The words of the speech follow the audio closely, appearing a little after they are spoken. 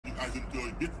dân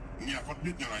chơi biết nghe phát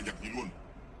biết nhà này nhạc gì luôn.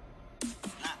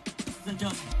 Dân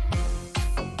chơi.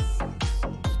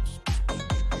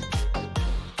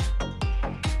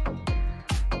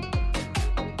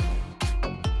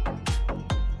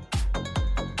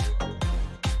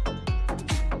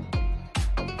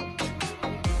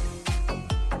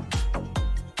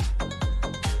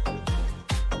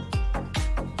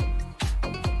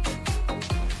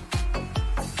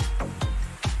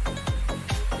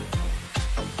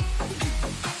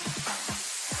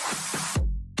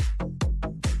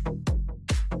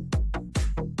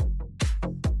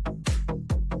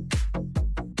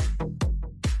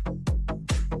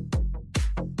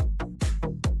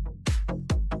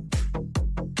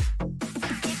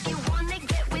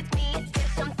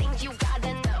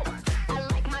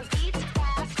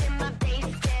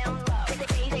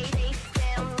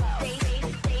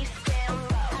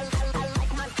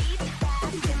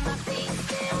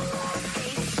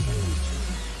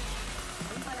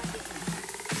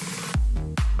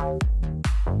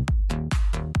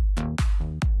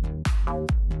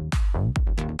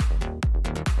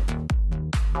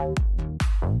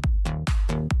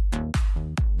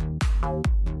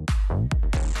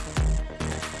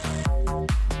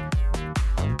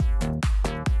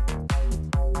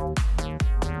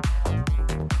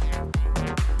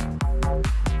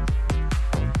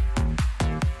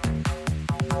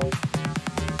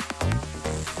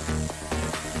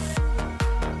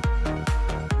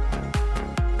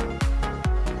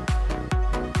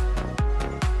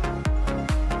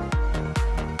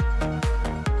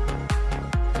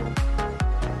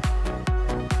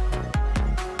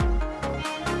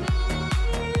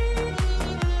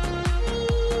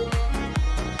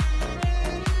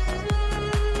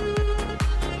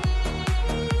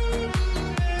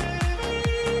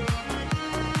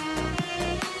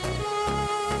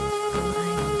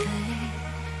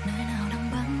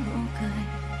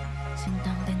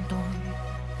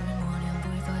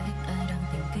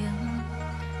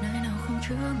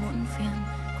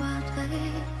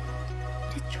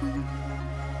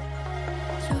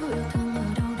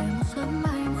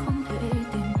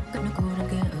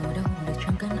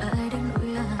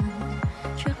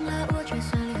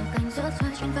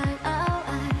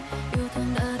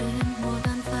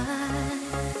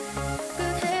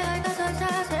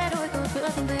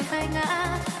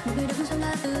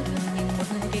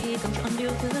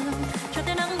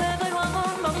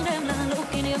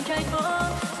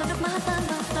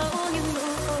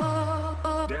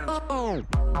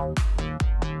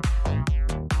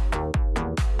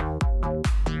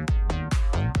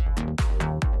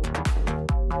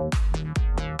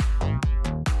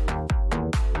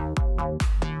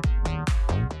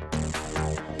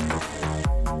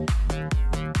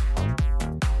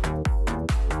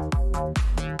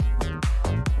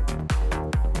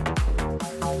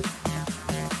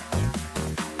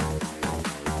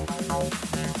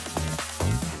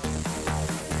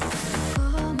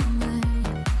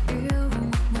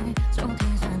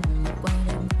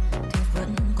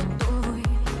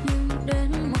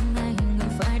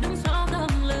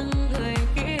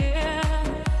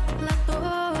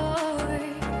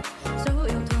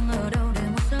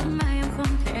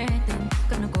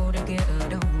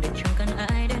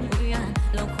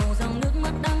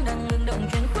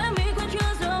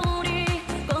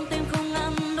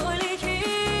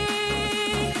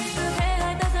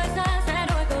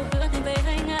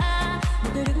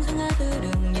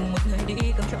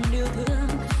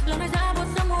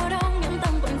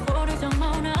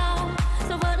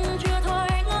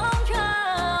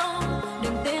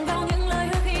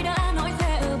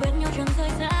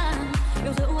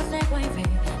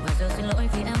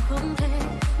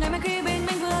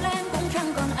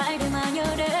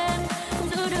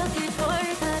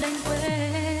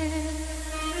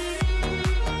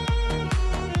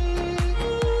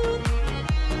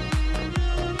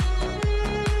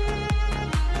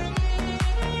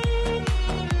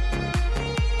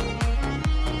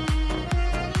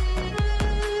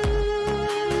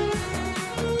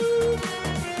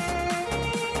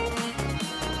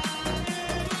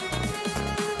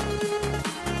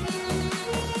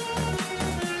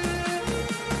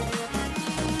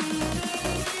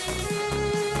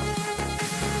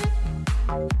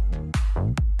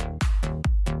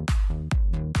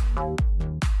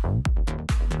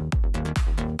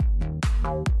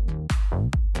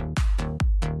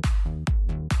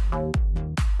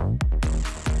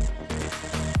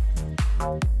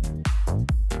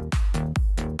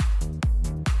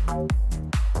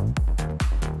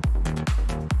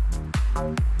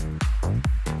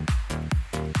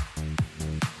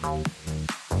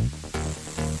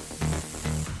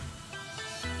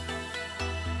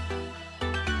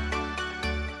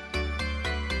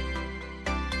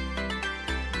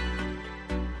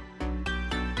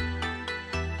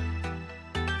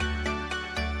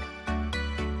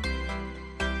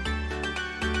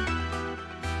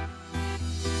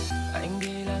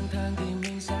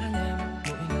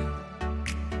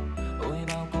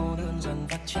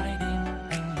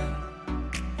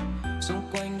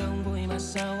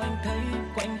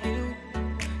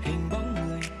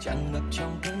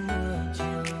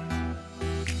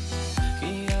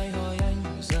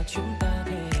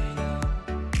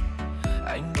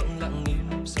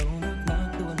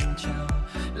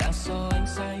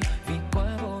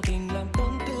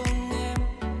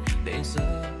 để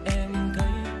giờ em thấy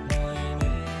mỏi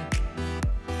mệt.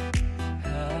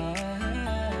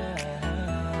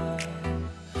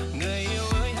 Người yêu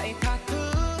ơi hãy tha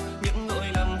thứ những lỗi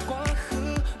lầm quá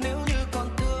khứ, nếu như còn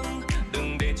thương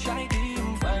đừng để trái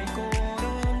tim phải cô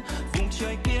đơn. Vùng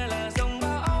trời kia là dòng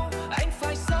bão, anh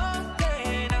phải sống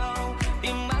thế nào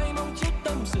tìm ai mong chút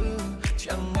tâm sự,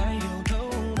 chẳng ai hiểu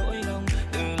thấu nỗi lòng,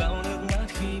 từ lau nước mắt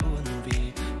khi buồn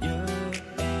vì nhớ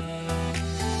em.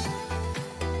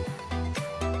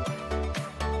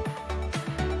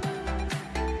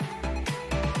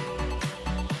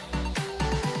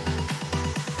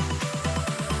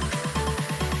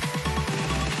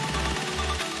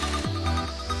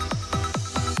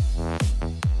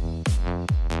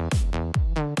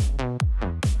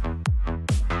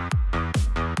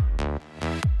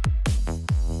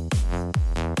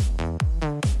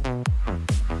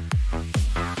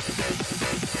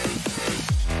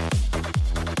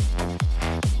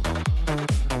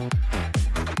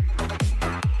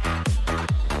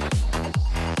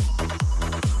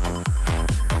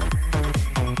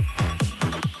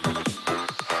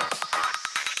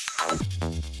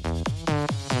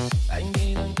 Anh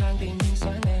đi lang thang tìm những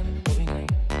sáng em mỗi ngày,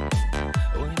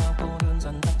 ôi bao cô đơn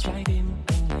dần tắt trái tim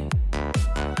anh này.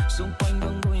 Xung quanh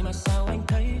đông vui mà sao anh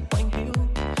thấy quạnh hiu,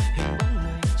 hình bóng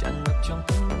người tràn ngập trong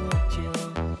cơn mưa chiều.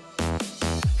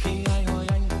 Khi ai hỏi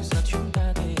anh giờ chúng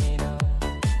ta thế nào,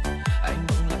 anh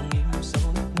bỗng lặng im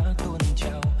sâu nước mắt tuôn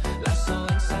trào. Là do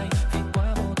anh sai vì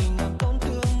quá vô tình làm tổn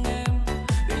thương em,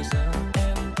 để giờ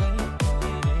em thấy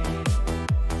mỏi mệt.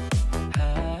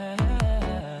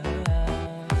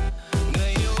 Người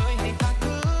yêu ơi hãy tha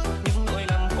thứ những lỗi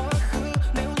lầm quá khứ,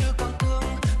 nếu như còn thương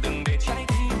đừng để trái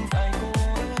tim phải cô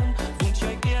đơn. Vùng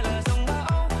trời kia là dòng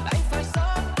bão, anh phải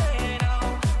sống thế nào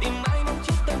tìm ai mong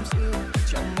chút tâm sự,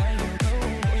 chẳng ai hiểu thấu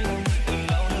nỗi lòng, từ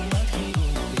lau nước mắt khi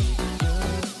buồn vì nhớ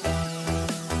em.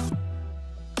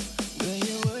 Người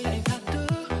yêu ơi hãy tha thứ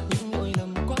những lỗi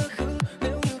lầm quá khứ,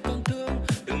 nếu như còn thương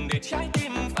đừng để trái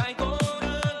tim phải cô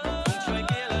đơn. Vùng trời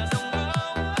kia là dòng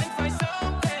bão, anh phải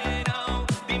sống thế nào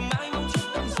tìm ai mong chút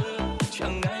tâm sự,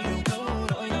 chẳng ai hiểu thấu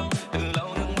nỗi lòng, từ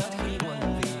lau nước mắt khi buồn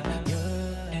vì nhớ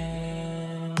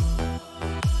em.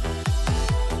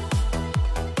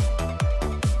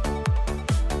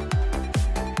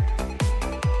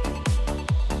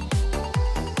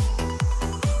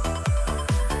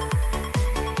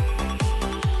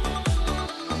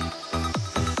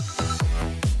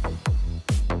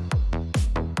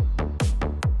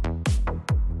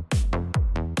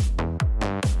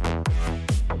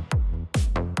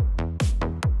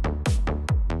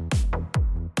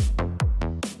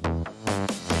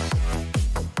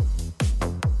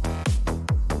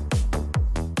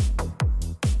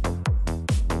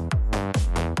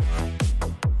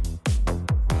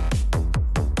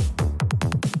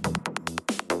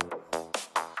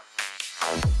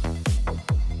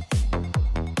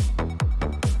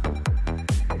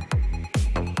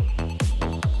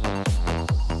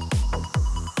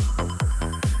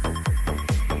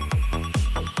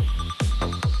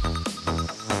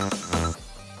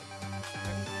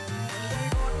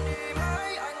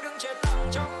 Anh đừng chết lặng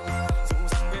trong mưa, dù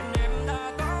rằng bên em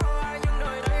đã có ai, nhưng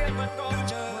nơi đây anh vẫn còn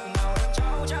chờ. Ngọt ngào em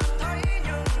trao chẳng thấy,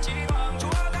 nhưng chỉ bằng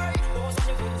chúa tay đổ ra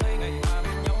những phút giây ngày ta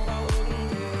bên nhau bao ước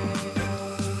thề.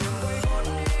 Đừng quay gót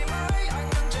đi mãi, anh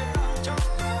đừng chết lặng trong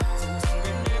mưa, dù rằng bên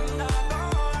em đã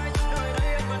có ai, nhưng nơi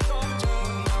đây anh vẫn còn chờ.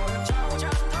 Ngọt ngào em trao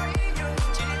chẳng thấy, nhưng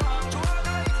chỉ bằng chúa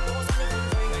tay đổ ra những phút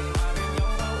giây ngày ta bên nhau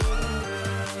bao ước thề.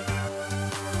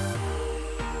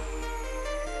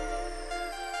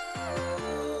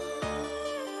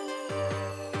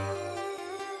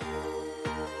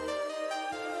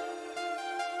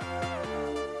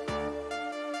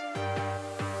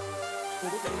 Cô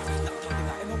biết đây vì lặng thầm tìm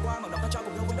lại em hôm qua, màu đỏ ta cho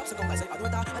cùng nhau vun đắp sẽ còn lại dậy ở đôi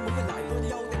ta. Anh muốn quay lại đôi đi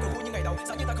đâu tiếng cười vui như ngày đầu,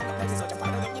 giá như ta không gặp em thì giờ chẳng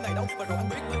phải đâu giống như ngày đâu. Và rồi anh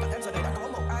biết bên cạnh em giờ này đã có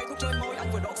một ai thuốc trên môi,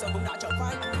 anh vừa đột giờ cũng đã trở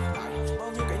vai. Anh nghĩ lại bao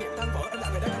nhiêu kỷ niệm tan vỡ, em lại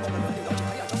về đây thêm một lần nữa, điều đó chỉ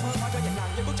thấy ở trong mơ. Hoa rơi nhẹ nhàng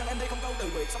như bức tranh em đây không câu từ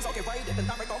biệt, sóng gió kề vây để tình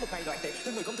ta phải có một ngày đoạn tuyệt.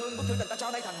 Thương người không thương, bức thư tình ta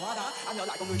cho nay thành hóa đá. Anh ở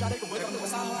lại cùng người ra đây cùng với con đường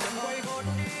xa hoa. Đừng quay gót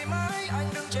đi mãi, anh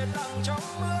đừng chết lặng trong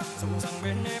mưa, dù rằng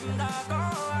bên em đã có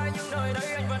ai, nhưng nơi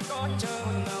đây anh vẫn còn chờ.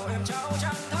 Ngọt ngào em trao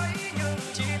chẳng thấy, nhưng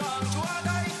chỉ bằng chúa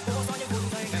tay đổ ra những phút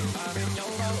giây ngày ta bên nhau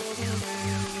bao ước thề.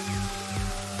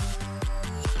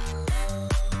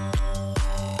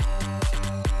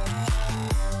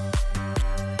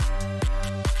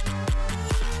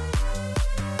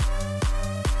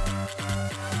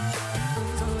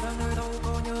 Giờ đang nơi đâu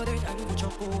có nhớ đến anh của cho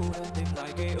cô đơn, tìm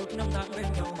lại ký ức năm tháng bên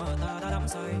nhau mà ta đã đắm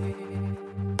say.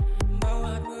 Bao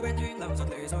hạt mưa bên duyên làm giọt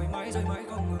lệ rơi mãi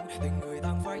không ngừng, tình người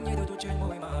đang phai như đôi thuốc trên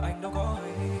môi mà anh đâu có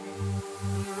hay.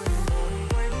 Người buồn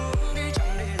quay bước đi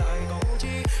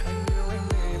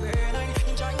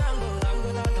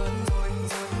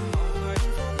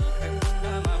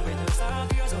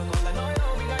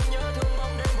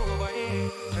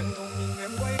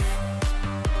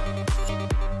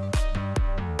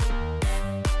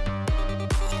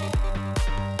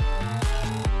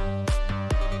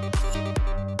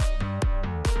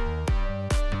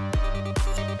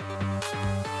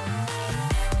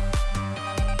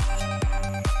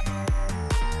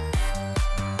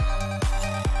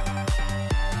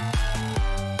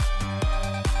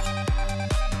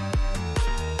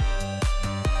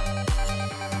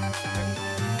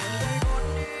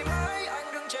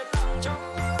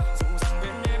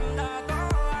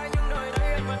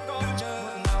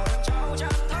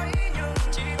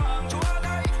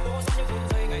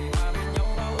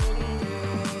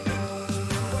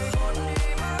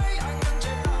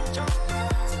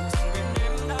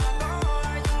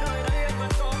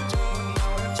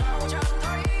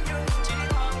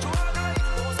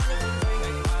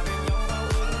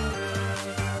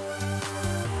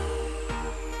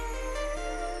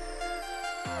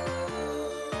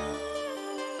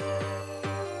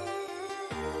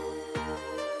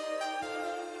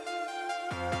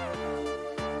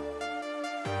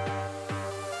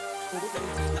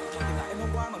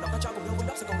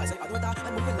lại xây ở đôi ta.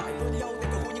 Anh muốn quay lại luôn yêu tiếng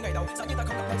cười vui như ngày đầu. Giá như ta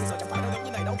không gặp em thì giờ chẳng phải đâu giống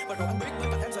như ngày đâu. Và rồi anh biết bên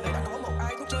cạnh em giờ này đã có một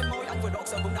ai thuốc trên môi anh vừa đột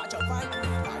giờ cũng đã trở vai.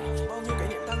 Tại bao nhiêu kỷ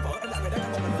niệm tan vỡ em lại về đây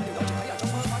một lần nữa điều đó chỉ thấy ở trong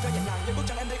mơ hoa rơi nhẹ nhàng như bước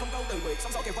chân em đây không câu từ biệt.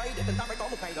 Sóng gió kề vây để tình ta phải có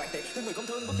một ngày đoạn tuyệt. Thương người không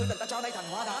thương bức thư tình ta cho nay thành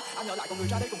hóa đá. Anh ở lại cùng người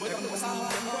ra đây cùng với con đường xa hoa.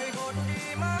 Em quay hôn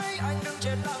đi mãi anh đứng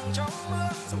chết lặng trong mưa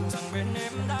dù rằng bên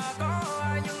em đã có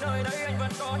ai nhưng nơi đây anh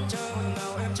vẫn còn chờ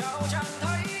nào em trao chẳng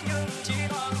thấy nhưng chỉ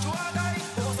thoáng chúa cây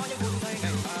vô gió những buồn giây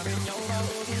ngày ta bên nhau bao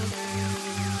ước thề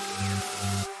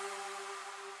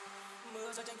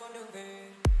mưa rơi trên con đường về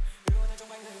đưa tay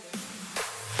trong anh về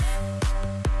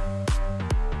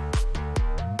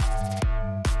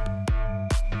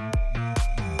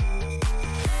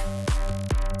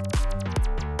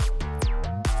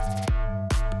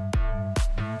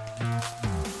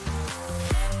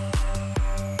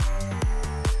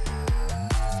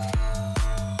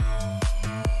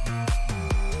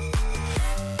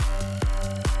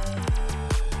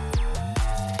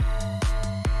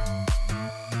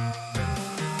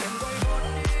em quay hôn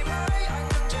đi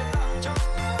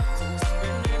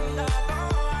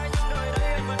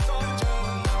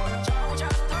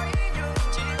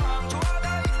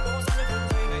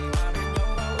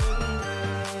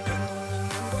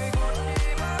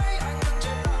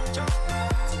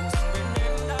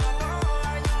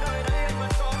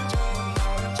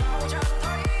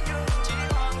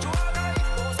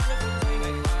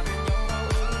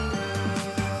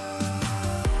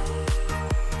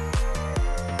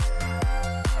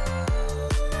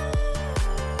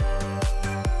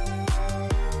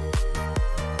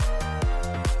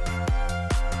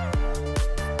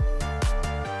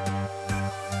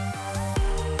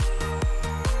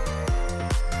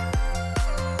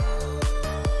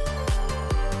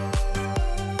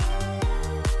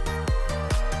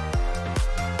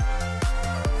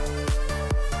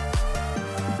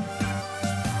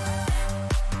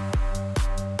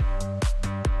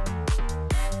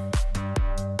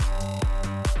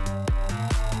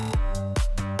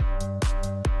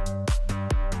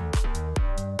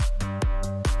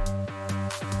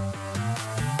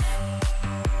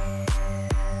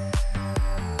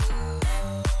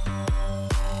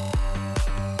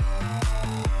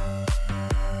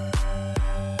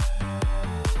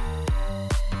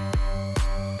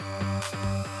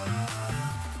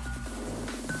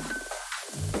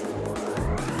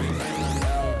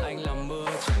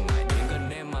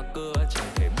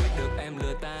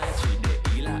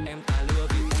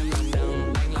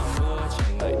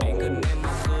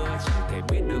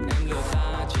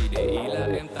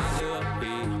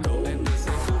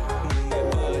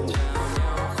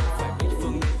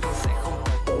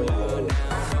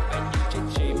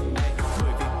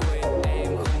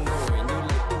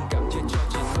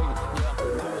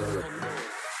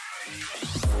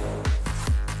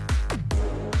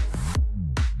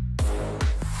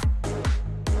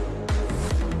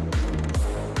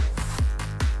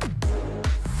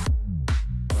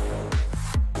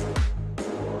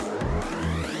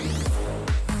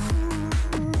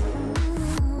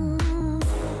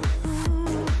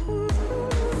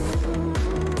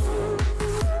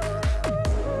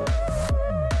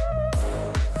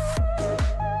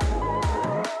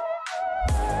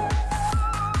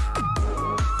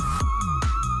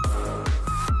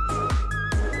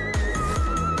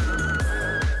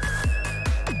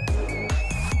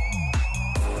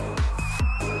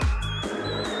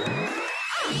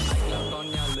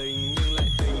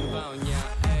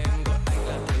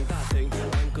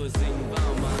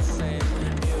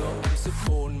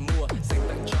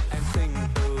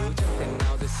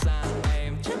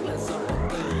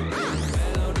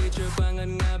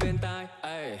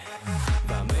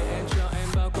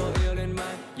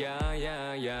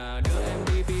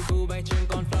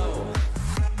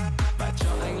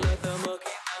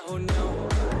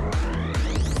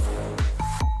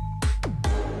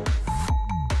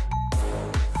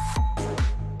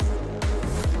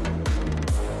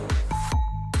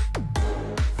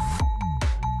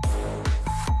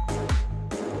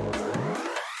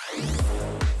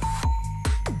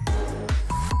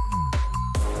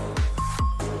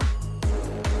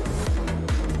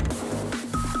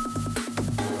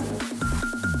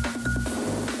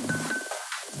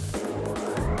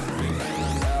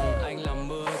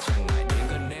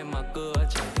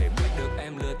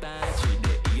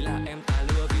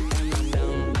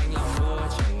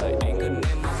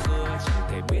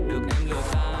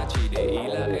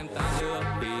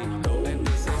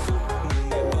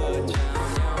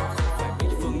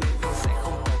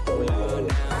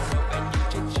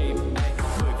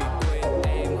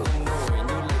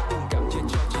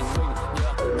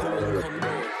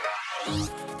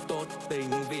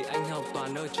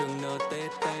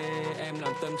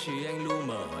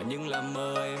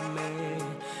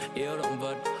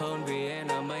hơn vì em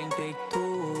làm anh thích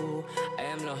thú.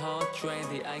 Em là hot trend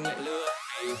thì anh lại lừa.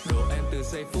 Đồ em từ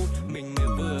giây phút mình mới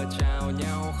vừa chào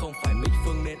nhau. Không phải Bích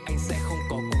Phương nên anh sẽ không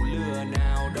có cú lừa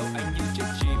nào. Đâu anh như chết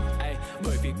chìm,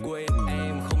 bởi vì quên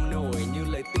em không nổi.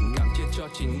 Như lấy tình cảm chia cho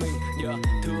chính mình,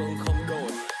 thương không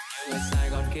đổi. Ở Sài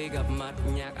Gòn khi gặp mặt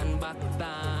nhạc ăn bắt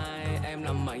tai. Em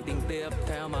làm mảnh tình tiếp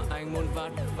theo mà anh muốn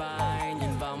vắt vai. Nhìn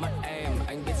vào mắt em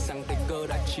anh biết rằng tình cơ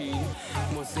đã chín.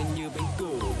 Một xinh như vĩnh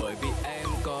cửu bởi vì em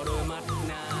có đôi mắt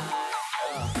nai.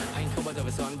 Anh không bao giờ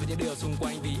phải xoắn với những điều xung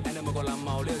quanh. Vì em đã mới còn làm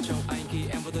màu liêu trong anh. Khi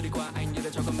em và tôi đi qua anh như đã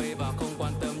cho con mê và không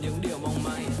quan tâm những điều mong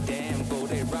manh. Damn, cố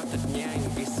để rap thật nhanh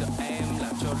vì sợ em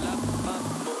làm cho lắp bắp.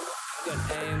 Mỗi gần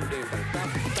em đều phải tắp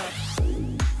tắp.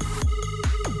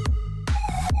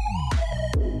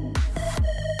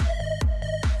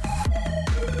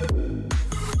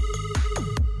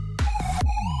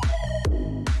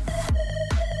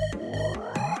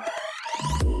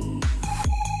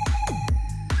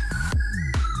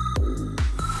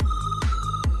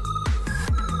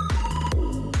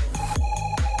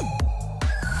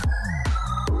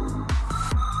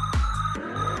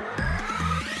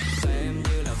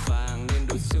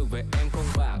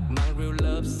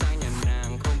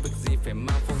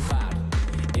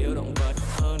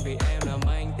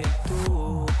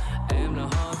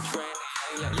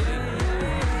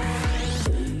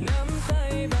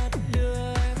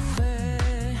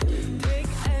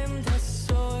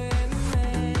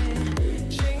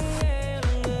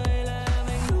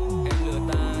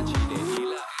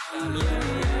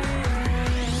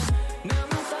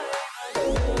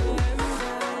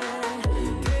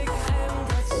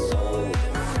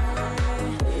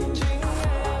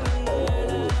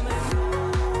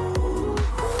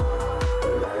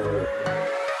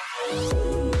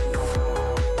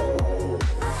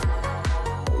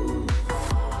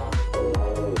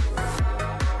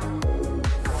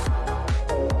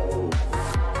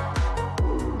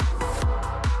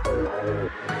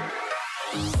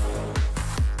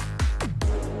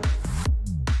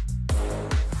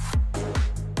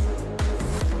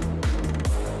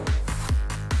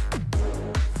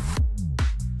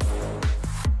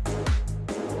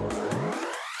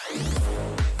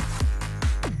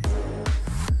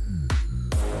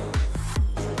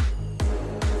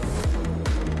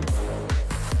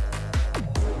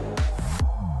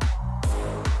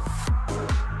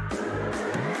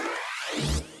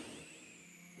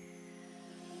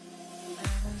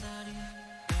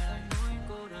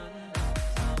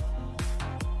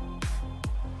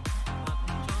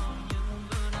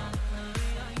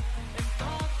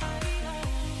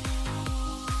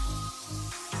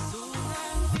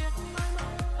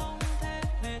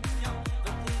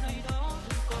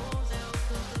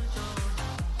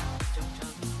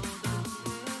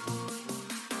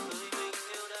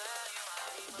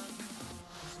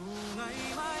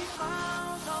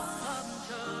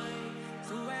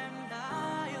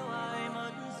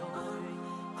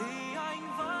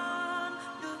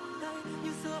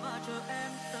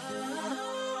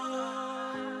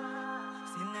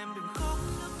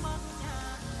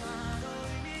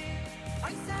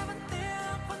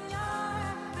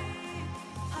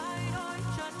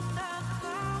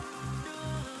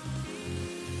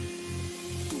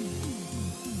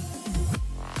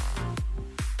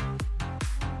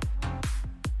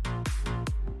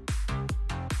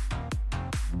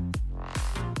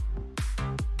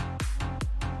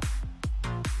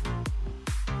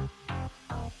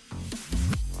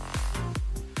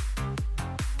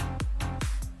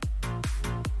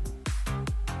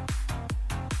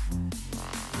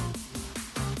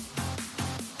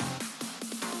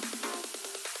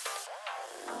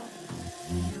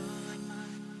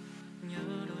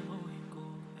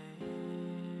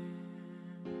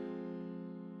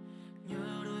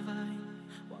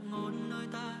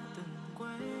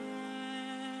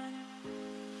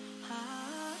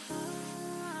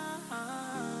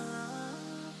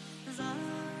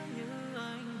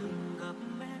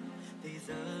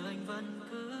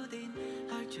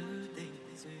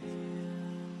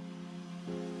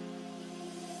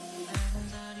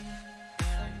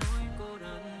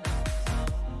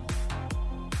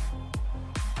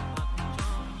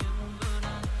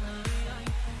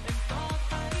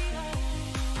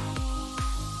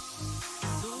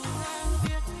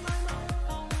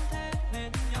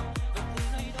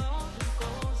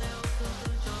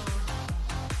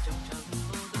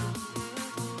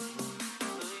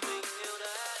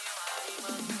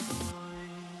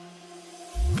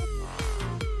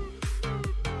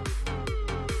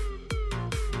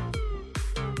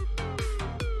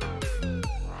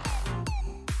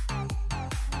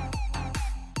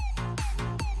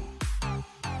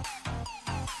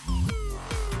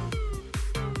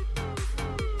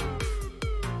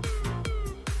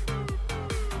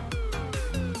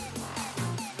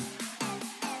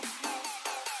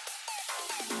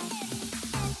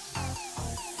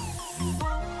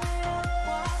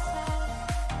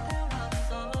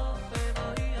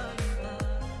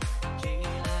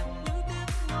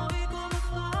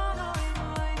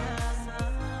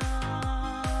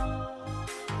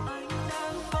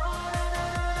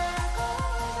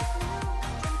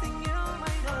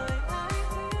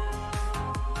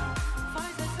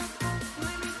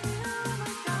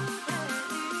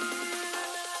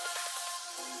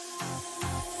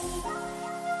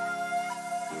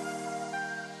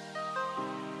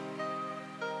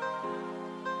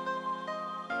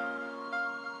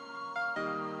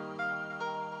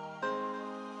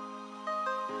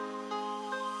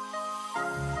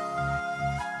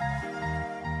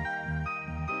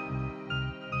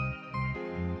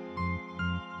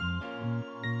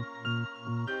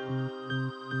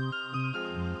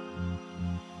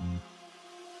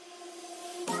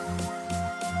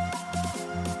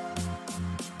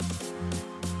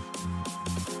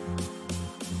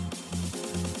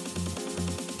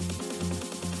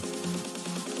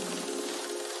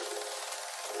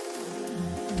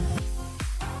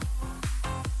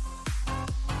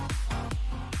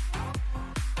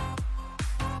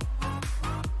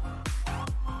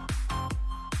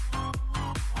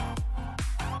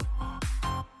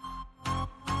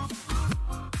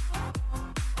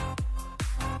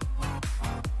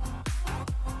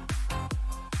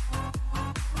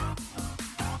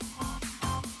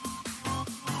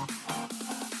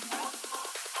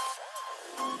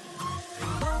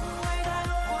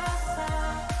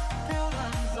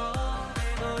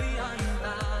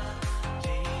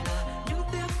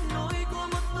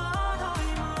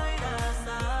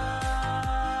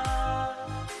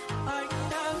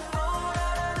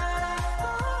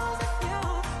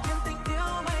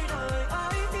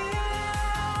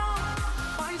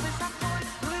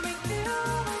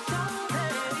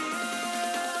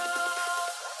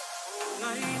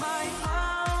 ngày mai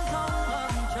áo rông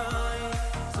hầm trời,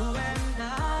 dù em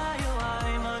đã yêu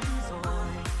ai mất rồi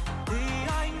thì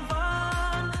anh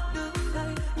vẫn đứng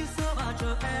đây như xưa và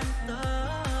chờ em tới.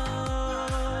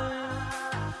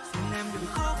 Xin em đừng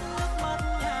khóc nước mắt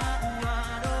nhạt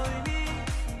nhòa đôi mi,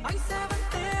 anh sẽ vẫn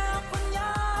tiếc vẫn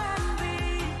nhớ em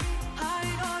vì hai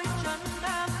đôi chân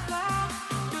em khác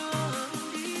đường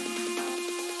đi.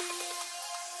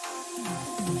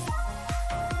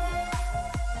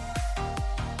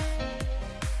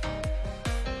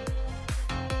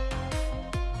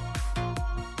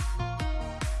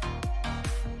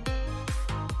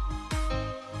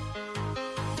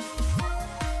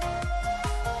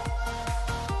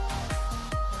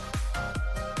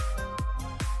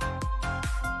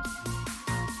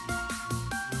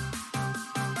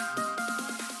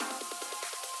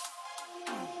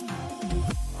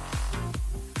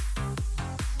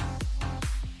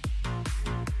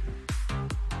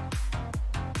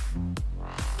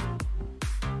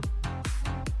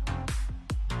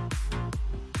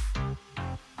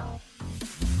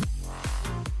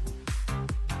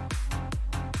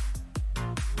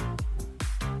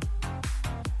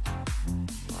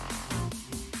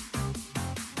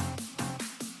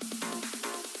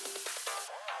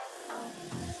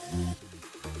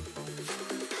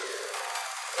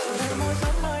 Đôi môi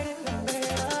rất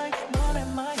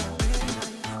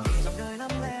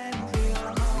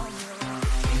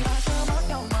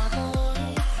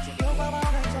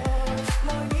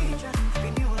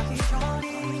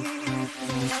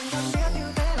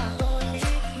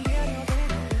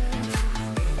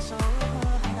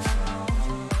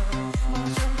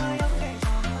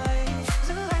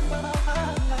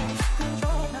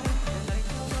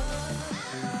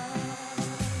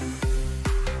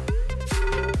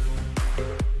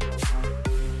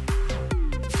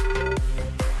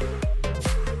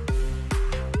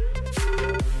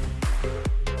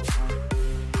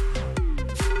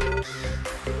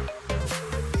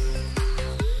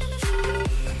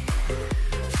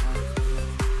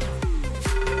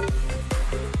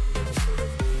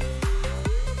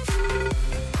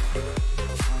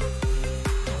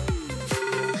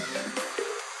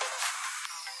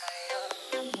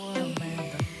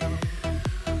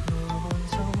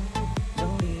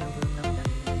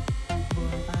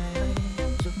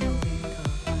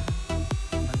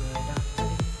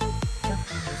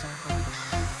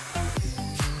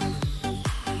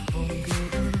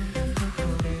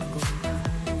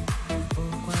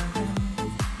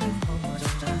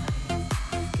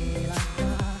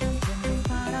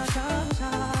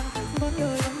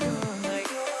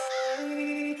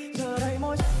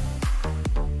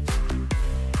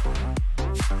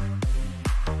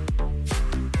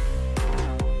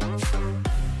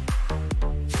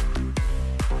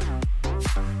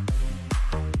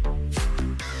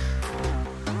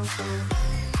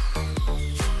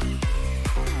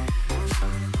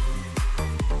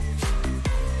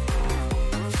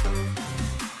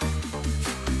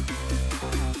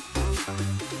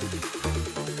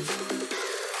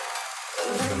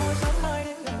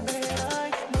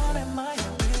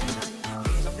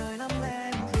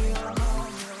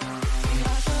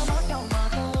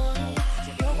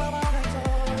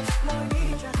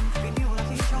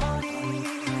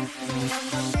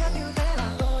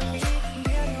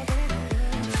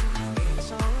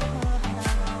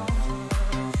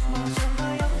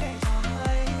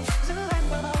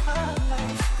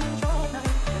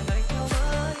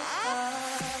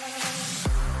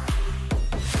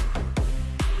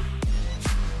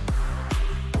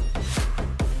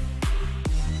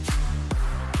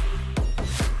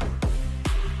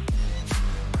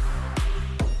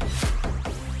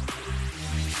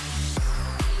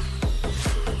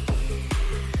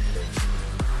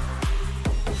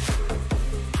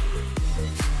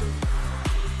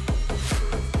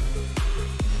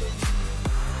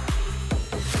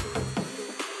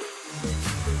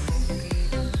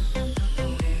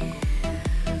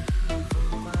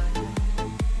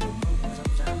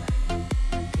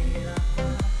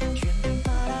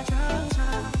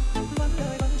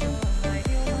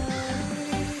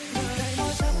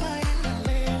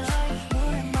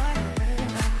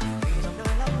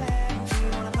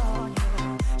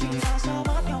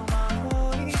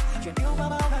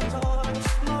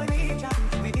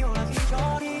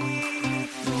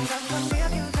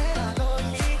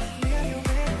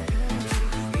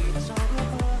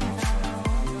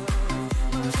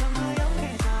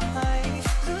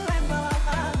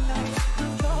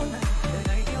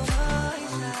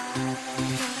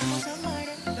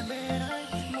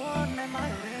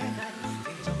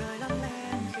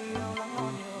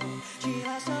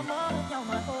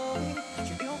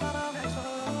chuyện yêu qua bao ngày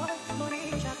rồi tôi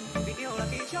đi chắc vì yêu là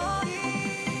khi cho đi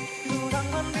dù rằng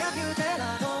vẫn biết như thế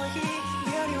là đôi khi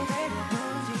biết yêu thế được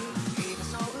hơn gì khi mà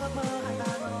sau ước mơ hai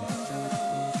ta mong chờ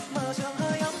mơ sương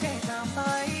hơi ấm kề chạm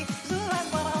tay giữ em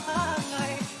qua bao tháng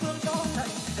ngày vương trốn này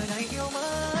đời này yêu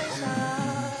mới xa.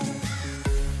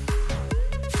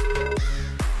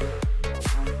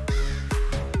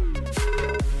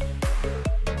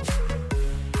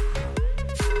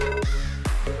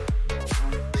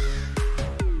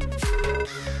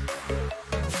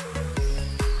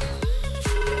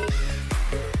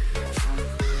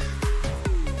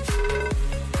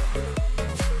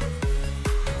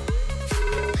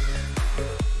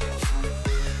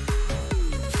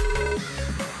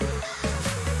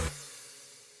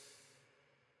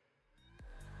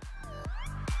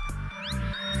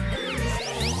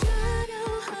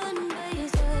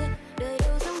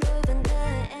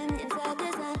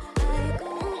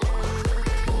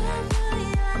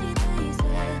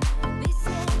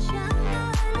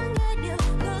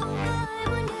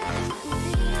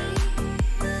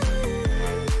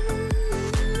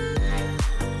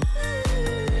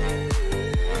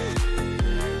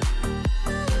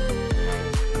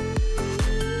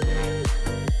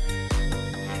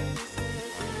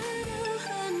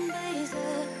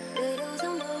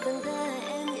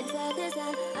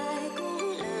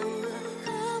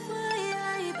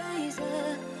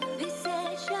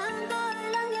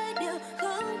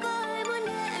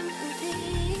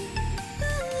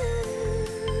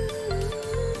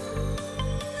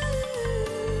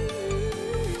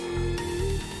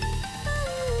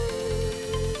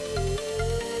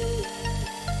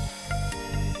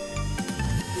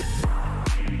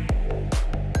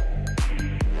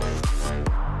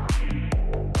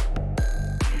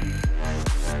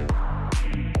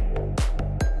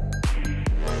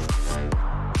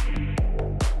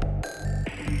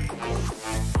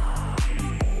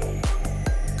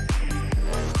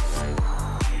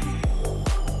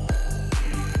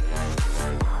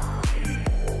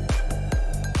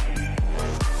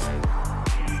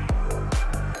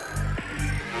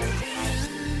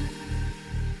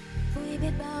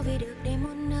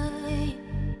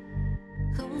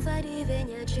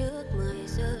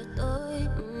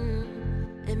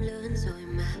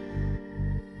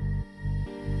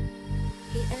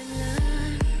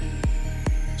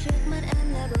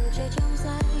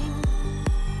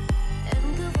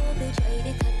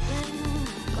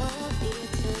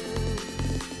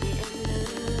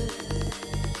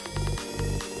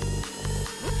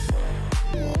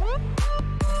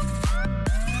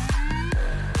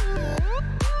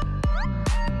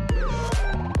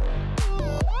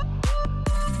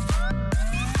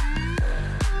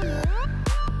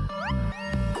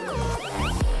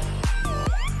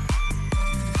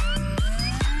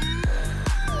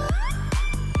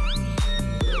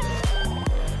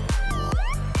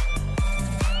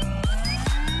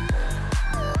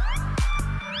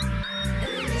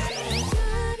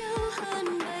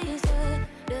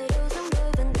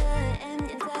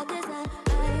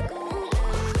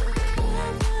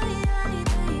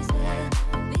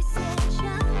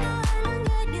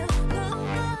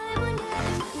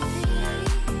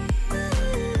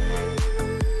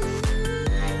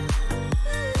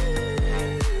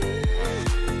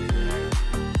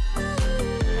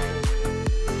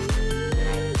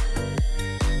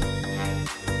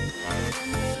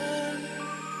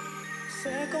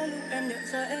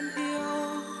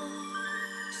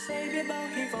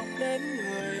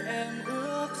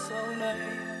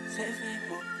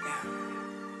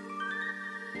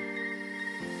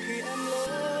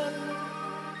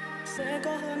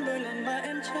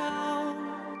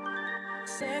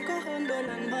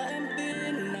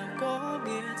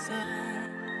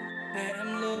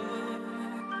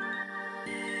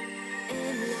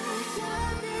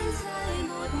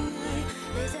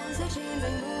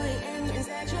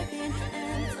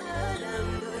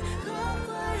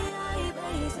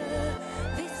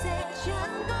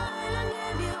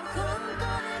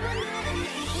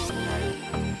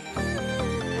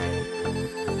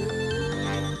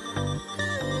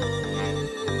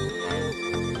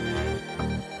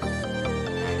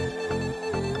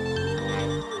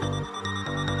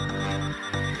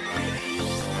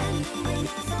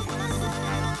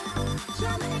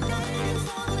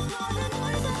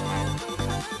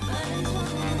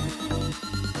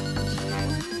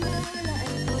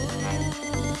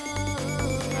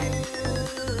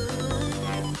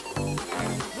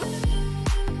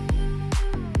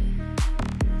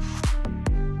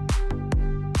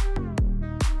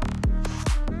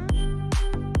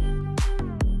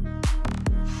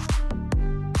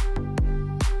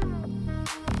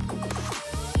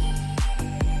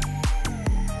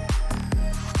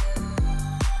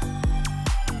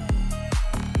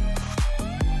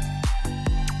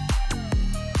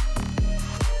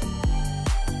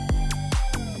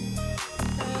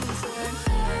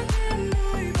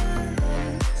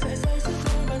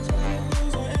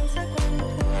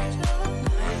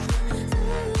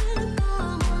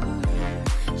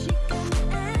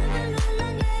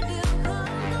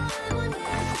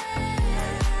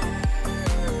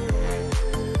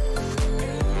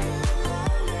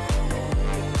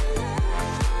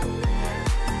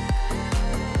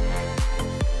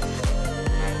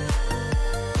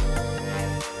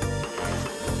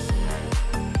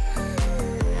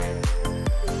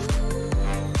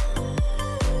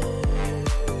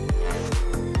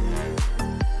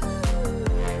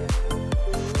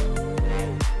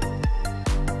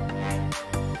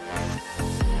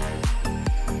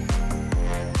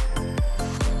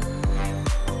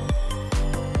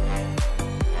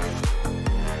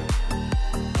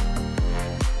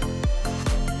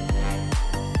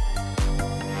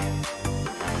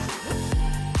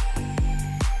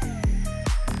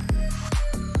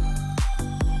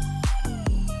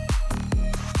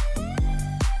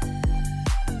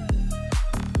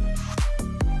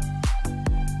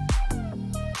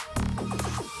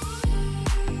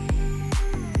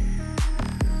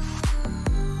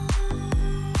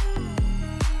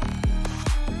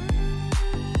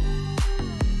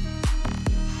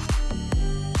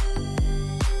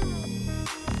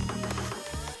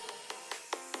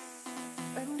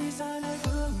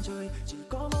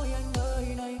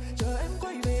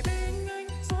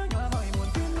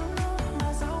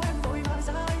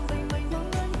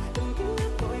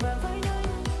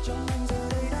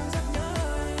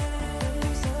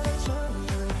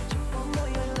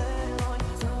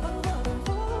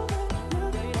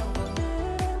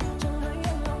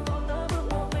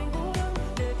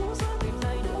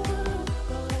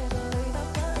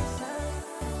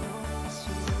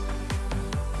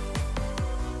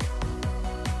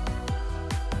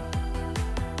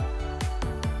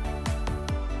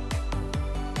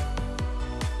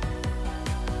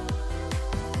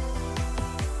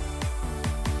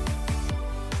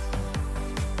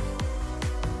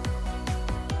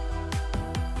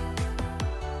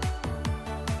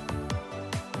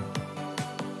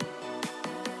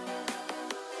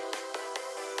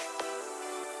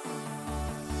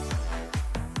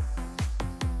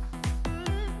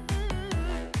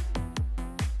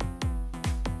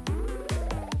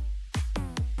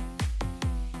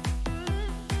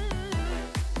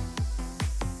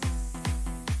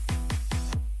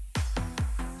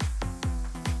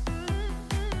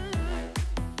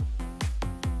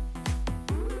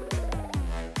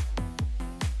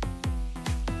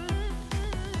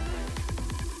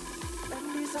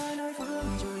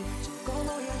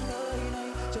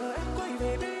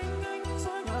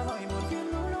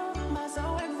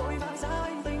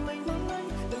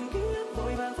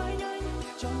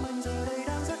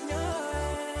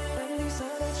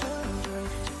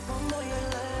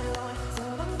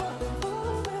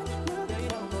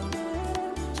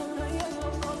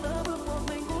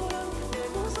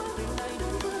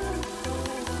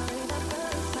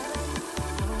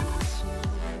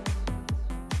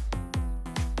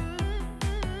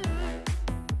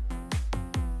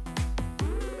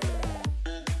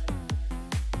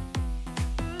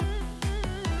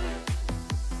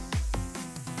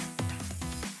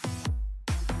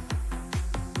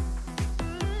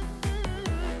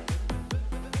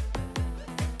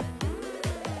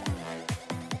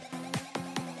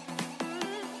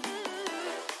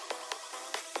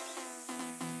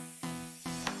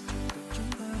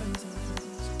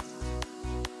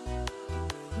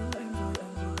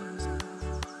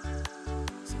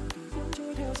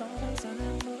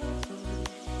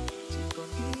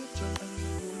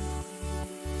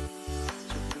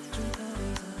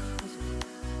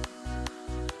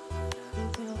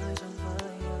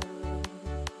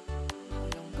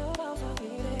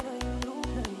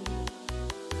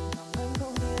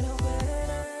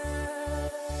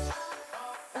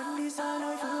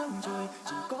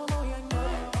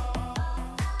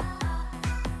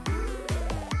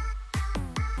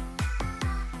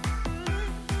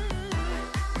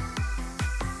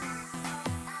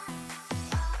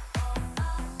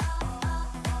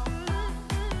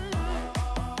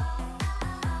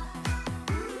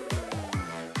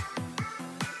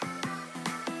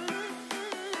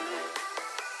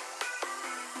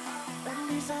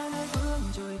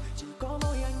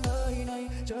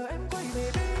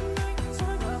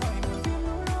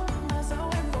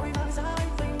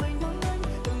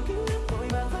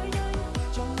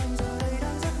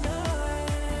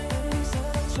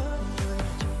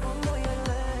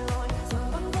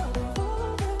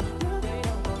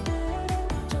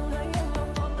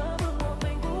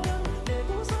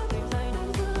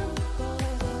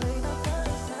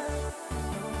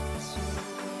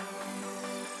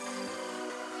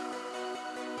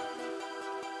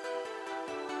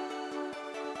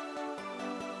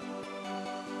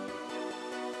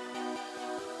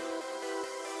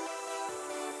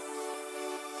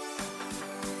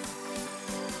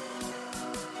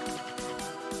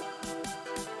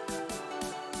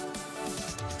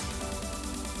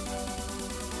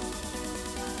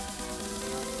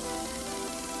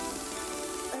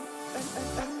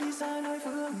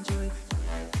 trời.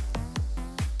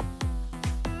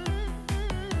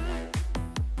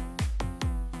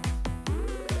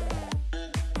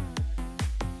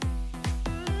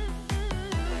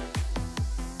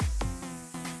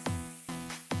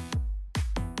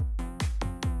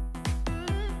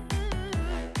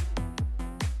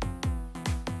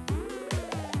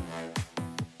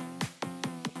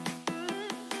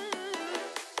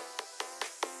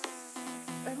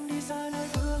 Em đi xa nơi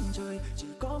phương trời, chỉ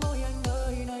có mong